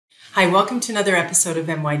Hi, welcome to another episode of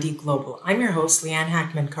MYD Global. I'm your host, Leann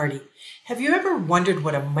Hackman-Carty. Have you ever wondered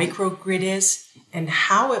what a microgrid is and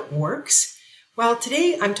how it works? Well,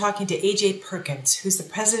 today I'm talking to AJ Perkins, who's the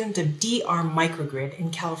president of DR Microgrid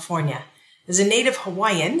in California. As a native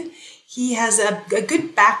Hawaiian, he has a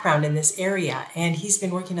good background in this area, and he's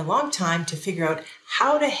been working a long time to figure out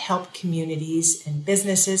how to help communities and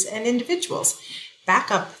businesses and individuals back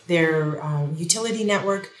up their utility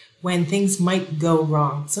network when things might go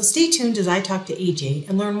wrong. So stay tuned as I talk to AJ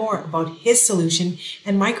and learn more about his solution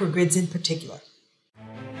and microgrids in particular.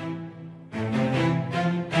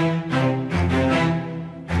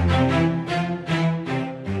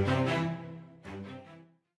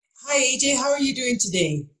 Hi, AJ. How are you doing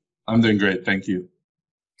today? I'm doing great. Thank you.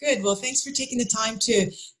 Good. Well, thanks for taking the time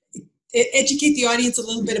to educate the audience a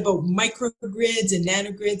little bit about microgrids and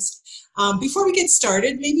nanogrids. Before we get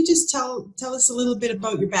started, maybe just tell us a little bit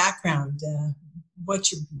about your background,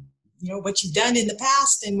 what you've done in the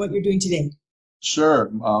past and what you're doing today.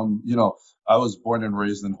 Sure. I was born and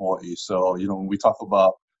raised in Hawaii, so when we talk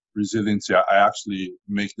about resiliency, I actually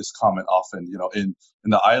make this comment often. In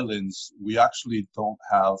the islands, we actually don't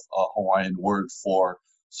have a Hawaiian word for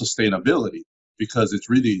sustainability because it's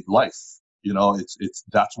really life. It's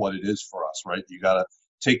that's what it is for us, right? You got to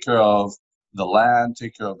take care of the land,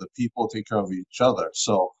 take care of the people, take care of each other.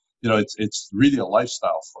 So, it's really a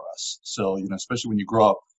lifestyle for us. So, especially when you grow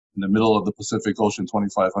up in the middle of the Pacific Ocean,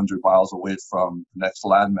 2,500 miles away from the next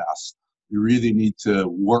landmass, you really need to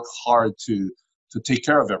work hard to take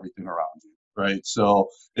care of everything around you, right? So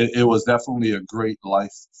it was definitely a great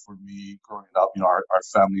life for me growing up. Our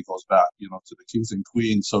family goes back, to the kings and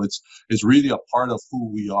queens. So it's really a part of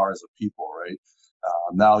who we are as a people, right?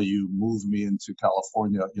 Now you move me into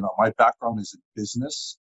California. My background is in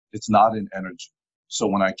business. It's not in energy. So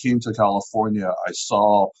when I came to California, I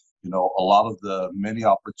saw, a lot of the many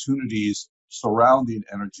opportunities surrounding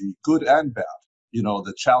energy, good and bad,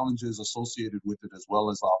 the challenges associated with it as well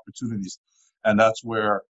as the opportunities. And that's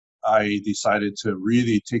where I decided to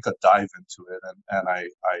really take a dive into it. And I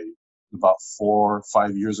about 4 or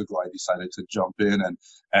 5 years ago, I decided to jump in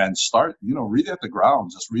and start, really at the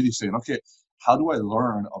ground, just really saying, okay, how do I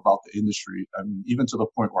learn about the industry? I mean, even to the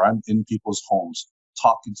point where I'm in people's homes,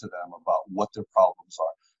 talking to them about what their problems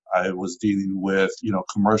are. I was dealing with,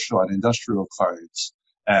 commercial and industrial clients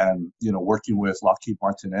and, working with Lockheed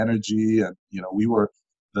Martin Energy. And, we were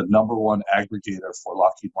the number one aggregator for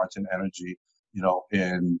Lockheed Martin Energy,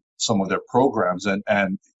 in some of their programs.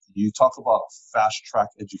 And you talk about fast track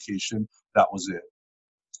education, that was it.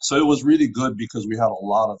 So it was really good because we had a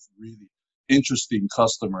lot of really interesting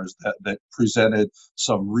customers that presented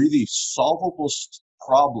some really solvable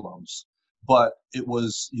problems. But it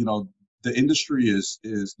was, the industry is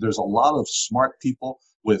there's a lot of smart people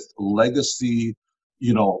with legacy,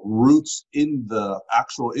 roots in the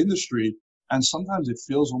actual industry. And sometimes it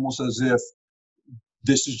feels almost as if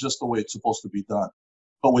this is just the way it's supposed to be done.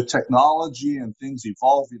 But with technology and things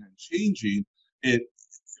evolving and changing, it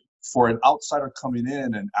for an outsider coming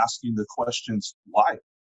in and asking the questions, why?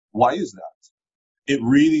 Why is that? It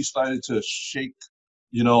really started to shake,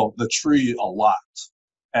 the tree a lot.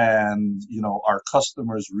 And, our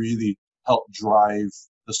customers really helped drive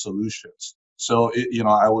the solutions. So,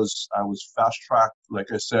 I was fast tracked,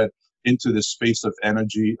 like I said, into this space of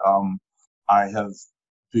energy. I have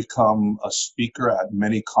become a speaker at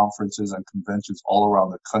many conferences and conventions all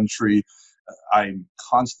around the country. I'm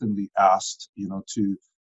constantly asked, to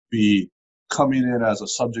be coming in as a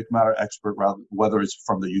subject matter expert, whether it's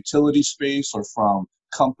from the utility space or from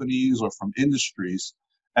companies or from industries.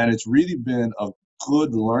 And it's really been a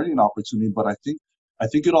good learning opportunity. But I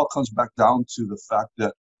think it all comes back down to the fact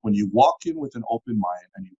that when you walk in with an open mind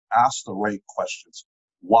and you ask the right questions,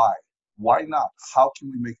 why? Why not? How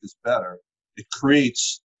can we make this better? It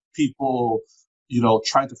creates people,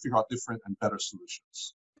 trying to figure out different and better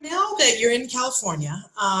solutions. Now that you're in California,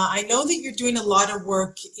 I know that you're doing a lot of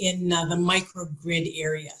work in the microgrid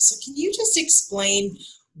area. So can you just explain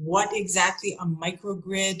what exactly a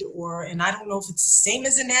microgrid and I don't know if it's the same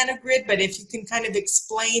as a nanogrid, but if you can kind of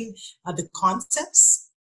explain the concepts?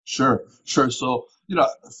 Sure. So,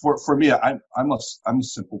 for me, I'm a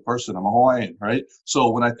simple person. I'm a Hawaiian, right? So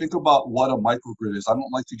when I think about what a microgrid is, I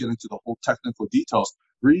don't like to get into the whole technical details.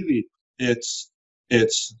 Really, it's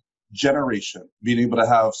generation, being able to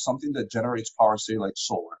have something that generates power, say like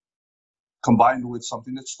solar, combined with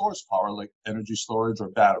something that stores power, like energy storage or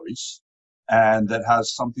batteries, and that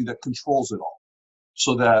has something that controls it all.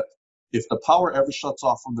 So that if the power ever shuts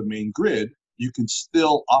off from the main grid, you can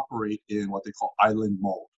still operate in what they call island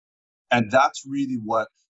mode. And that's really what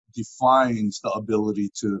defines the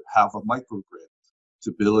ability to have a microgrid.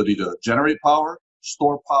 ability to generate power,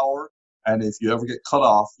 store power, and if you ever get cut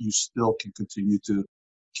off, you still can continue to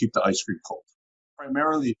keep the ice cream cold.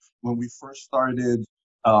 Primarily, when we first started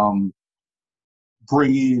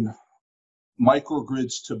bringing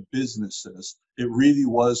microgrids to businesses, it really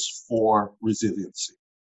was for resiliency.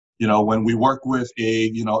 When we work with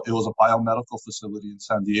it was a biomedical facility in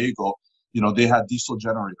San Diego, they had diesel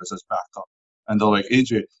generators as backup. And they're like,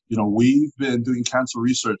 AJ, we've been doing cancer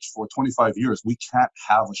research for 25 years. We can't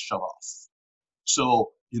have a shut off.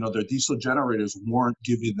 So, their diesel generators weren't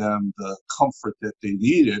giving them the comfort that they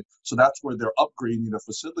needed. So that's where they're upgrading the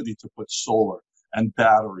facility to put solar and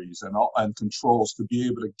batteries and controls to be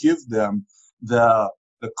able to give them the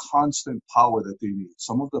constant power that they need.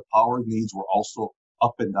 Some of the power needs were also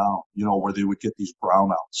up and down, where they would get these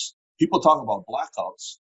brownouts. People talk about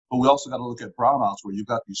blackouts, but we also got to look at brownouts where you've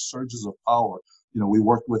got these surges of power. We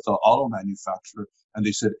worked with an auto manufacturer, and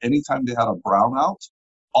they said anytime they had a brownout,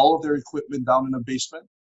 all of their equipment down in the basement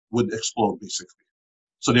would explode, basically.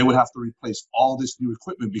 So they would have to replace all this new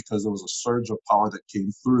equipment because there was a surge of power that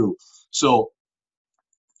came through. So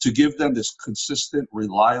to give them this consistent,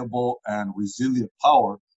 reliable, and resilient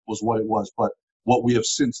power was what it was. But what we have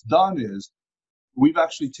since done is we've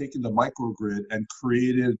actually taken the microgrid and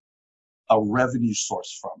created a revenue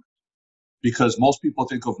source from it. Because most people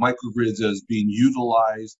think of microgrids as being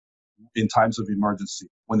utilized in times of emergency,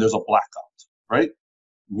 when there's a blackout, right?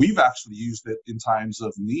 We've actually used it in times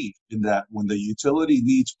of need, in that when the utility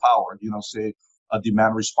needs power, say a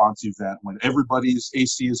demand response event, when everybody's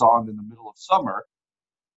AC is on in the middle of summer,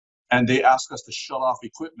 and they ask us to shut off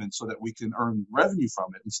equipment so that we can earn revenue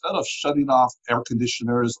from it. Instead of shutting off air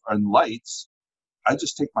conditioners and lights, I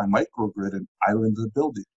just take my microgrid and island the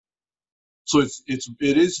building. So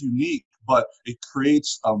it is unique, but it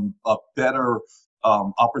creates a better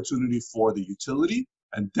opportunity for the utility,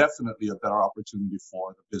 and definitely a better opportunity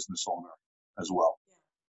for the business owner as well.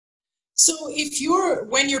 So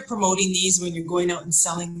when you're promoting these, when you're going out and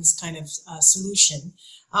selling this kind of solution,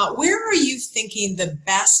 where are you thinking the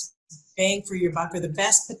best bang for your buck or the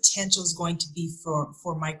best potential is going to be for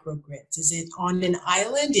microgrids? Is it on an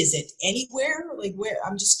island? Is it anywhere? Like where?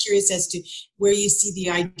 I'm just curious as to where you see the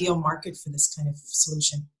ideal market for this kind of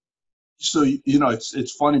solution. So,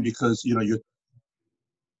 it's funny because,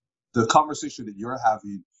 the conversation that you're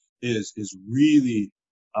having is really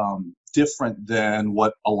different than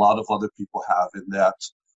what a lot of other people have, in that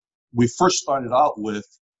we first started out with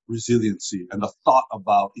resiliency and the thought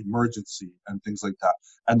about emergency and things like that.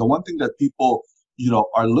 And the one thing that people,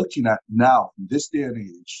 are looking at now in this day and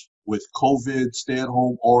age with COVID,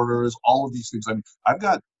 stay-at-home orders, all of these things. I mean,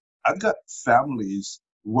 I've got families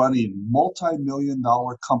running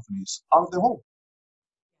multi-million-dollar companies out of their home.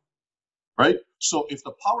 Right? So if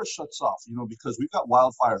the power shuts off, because we've got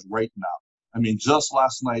wildfires right now. I mean, just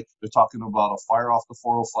last night, they're talking about a fire off the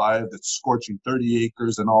 405 that's scorching 30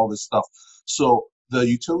 acres and all this stuff. So the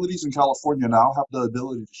utilities in California now have the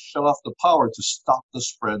ability to shut off the power to stop the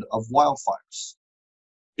spread of wildfires.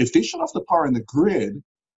 If they shut off the power in the grid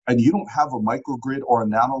and you don't have a microgrid or a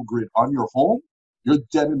nanogrid on your home, you're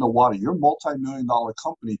dead in the water. Your multi-million-dollar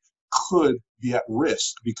company could be at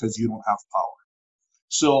risk because you don't have power.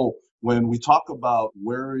 So when we talk about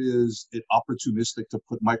where is it opportunistic to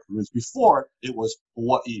put microgrids, before it was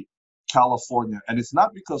Hawaii, California. And it's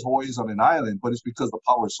not because Hawaii is on an island, but it's because the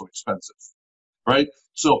power is so expensive, right?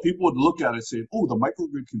 So people would look at it and say, oh, the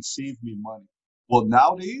microgrid can save me money. Well,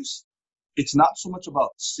 nowadays, it's not so much about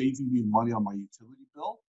saving me money on my utility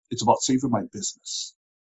bill. It's about saving my business.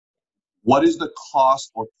 What is the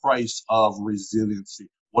cost or price of resiliency?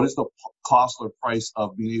 What is the cost or price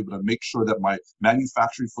of being able to make sure that my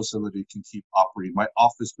manufacturing facility can keep operating, my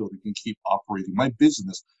office building can keep operating, my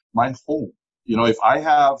business, my home? If I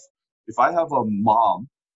have a mom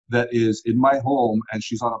that is in my home and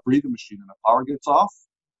she's on a breathing machine and the power gets off,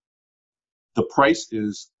 the price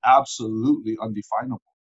is absolutely undefinable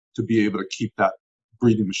to be able to keep that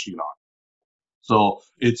breathing machine on. So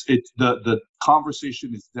the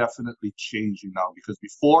conversation is definitely changing now, because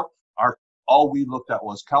before all we looked at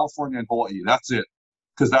was California and Hawaii. That's it,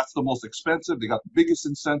 because that's the most expensive. They got the biggest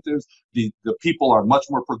incentives. The people are much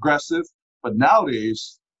more progressive. But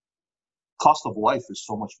nowadays, cost of life is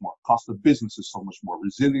so much more. Cost of business is so much more.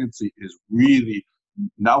 Resiliency is really,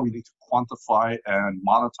 now we need to quantify and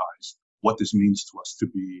monetize what this means to us to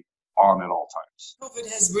be on at all times. COVID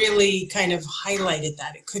has really kind of highlighted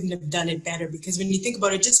that. It couldn't have done it better, because when you think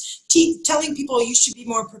about it, just telling people you should be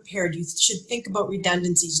more prepared. You should think about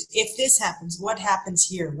redundancies. If this happens, what happens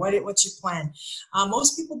here? What's your plan?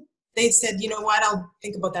 Most people, they said, you know what, I'll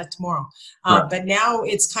think about that tomorrow. Right. But now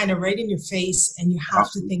it's kind of right in your face, and you have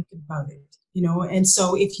to think about it. And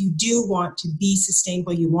so if you do want to be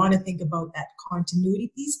sustainable, you want to think about that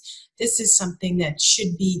continuity piece, this is something that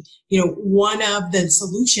should be, one of the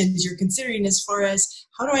solutions you're considering as far as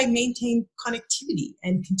how do I maintain connectivity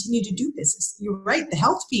and continue to do business. You're right, the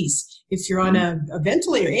health piece, if you're on a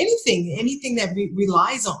ventilator, anything that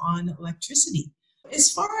relies on electricity.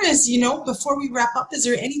 As far as, before we wrap up, is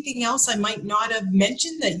there anything else I might not have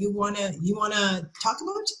mentioned that you wanna talk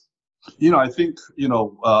about? I think,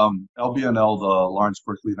 LBNL, the Lawrence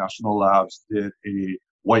Berkeley National Labs, did a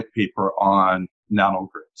white paper on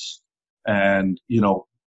nanogrids. And,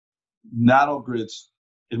 nanogrids,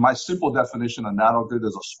 in my simple definition, a nanogrid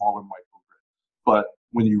is a smaller microgrid. But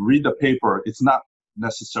when you read the paper, it's not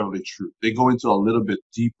necessarily true. They go into a little bit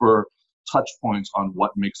deeper touch points on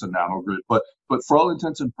what makes a nanogrid. But for all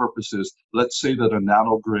intents and purposes, let's say that a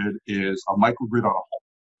nanogrid is a microgrid on a home.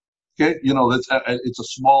 Okay, it's a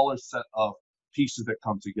smaller set of pieces that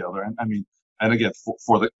come together. And again,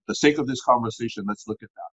 for the sake of this conversation, let's look at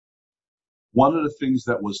that. One of the things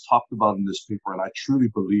that was talked about in this paper, and I truly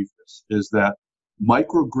believe this, is that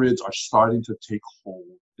microgrids are starting to take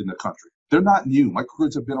hold in the country. They're not new.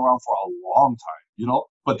 Microgrids have been around for a long time,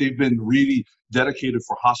 but they've been really dedicated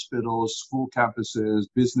for hospitals, school campuses,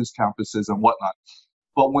 business campuses, and whatnot.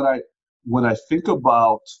 But when I think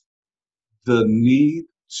about the need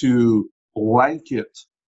to blanket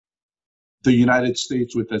the United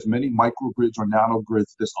States with as many microgrids or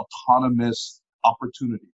nanogrids, this autonomous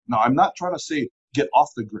opportunity. Now, I'm not trying to say get off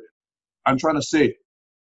the grid. I'm trying to say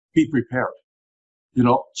be prepared.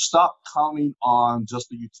 Stop counting on just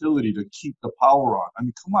the utility to keep the power on.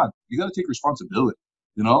 Come on, you got to take responsibility,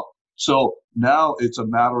 So now it's a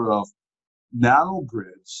matter of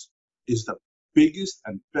nanogrids is the biggest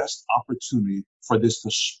and best opportunity for this to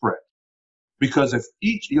spread. Because if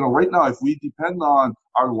right now, if we depend on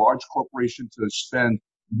our large corporation to spend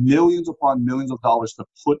millions upon millions of dollars to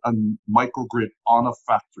put a microgrid on a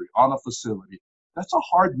factory, on a facility, that's a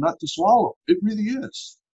hard nut to swallow. It really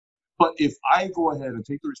is. But if I go ahead and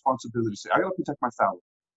take the responsibility to say, I got to protect my family,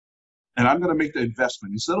 and I'm going to make the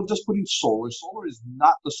investment, instead of just putting solar is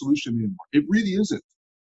not the solution anymore. It really isn't.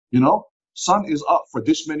 Sun is up for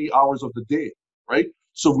this many hours of the day, right?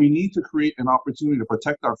 So we need to create an opportunity to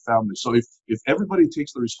protect our family. So if everybody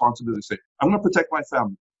takes the responsibility to say, I'm going to protect my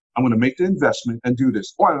family, I'm going to make the investment and do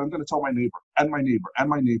this, or I'm going to tell my neighbor and my neighbor and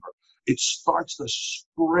my neighbor, it starts to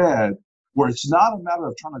spread where it's not a matter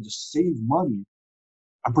of trying to just save money.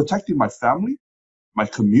 I'm protecting my family, my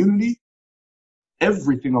community,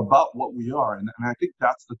 everything about what we are. And I think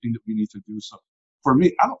that's the thing that we need to do. So for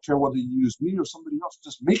me, I don't care whether you use me or somebody else,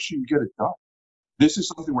 just make sure you get it done. This is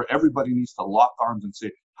something where everybody needs to lock arms and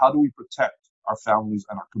say, how do we protect our families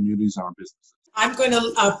and our communities and our businesses? I'm going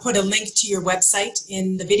to put a link to your website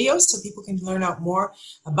in the video so people can learn out more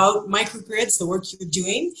about microgrids, the work you're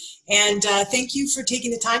doing. And thank you for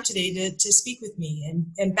taking the time today to speak with me,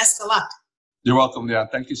 and best of luck. You're welcome, Leann.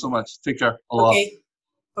 Thank you so much. Take care. Aloha. Okay.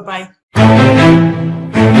 Bye-bye.